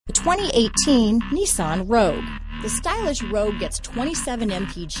The 2018 Nissan Rogue. The stylish Rogue gets 27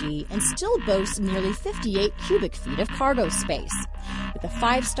 mpg and still boasts nearly 58 cubic feet of cargo space. With a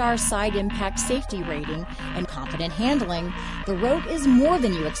 5-star side impact safety rating and competent handling, the Rogue is more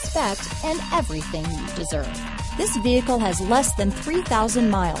than you expect and everything you deserve. This vehicle has less than 3,000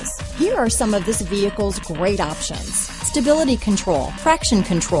 miles. Here are some of this vehicle's great options: stability control, traction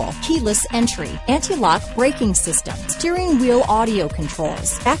control, keyless entry, anti-lock braking system, steering wheel audio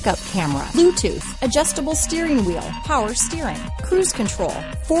controls, backup camera, Bluetooth, adjustable steering wheel, power steering, cruise control,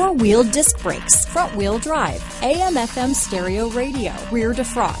 4-wheel disc brakes, front-wheel drive, AM/FM stereo radio, rear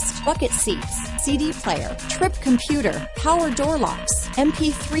defrost, bucket seats, CD player, trip computer, power door locks,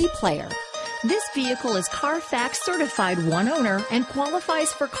 MP3 player. This vehicle is Carfax certified one owner and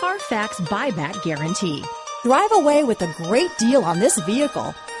qualifies for Carfax buyback guarantee. Drive away with a great deal on this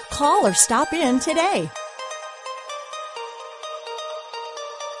vehicle. Call or stop in today.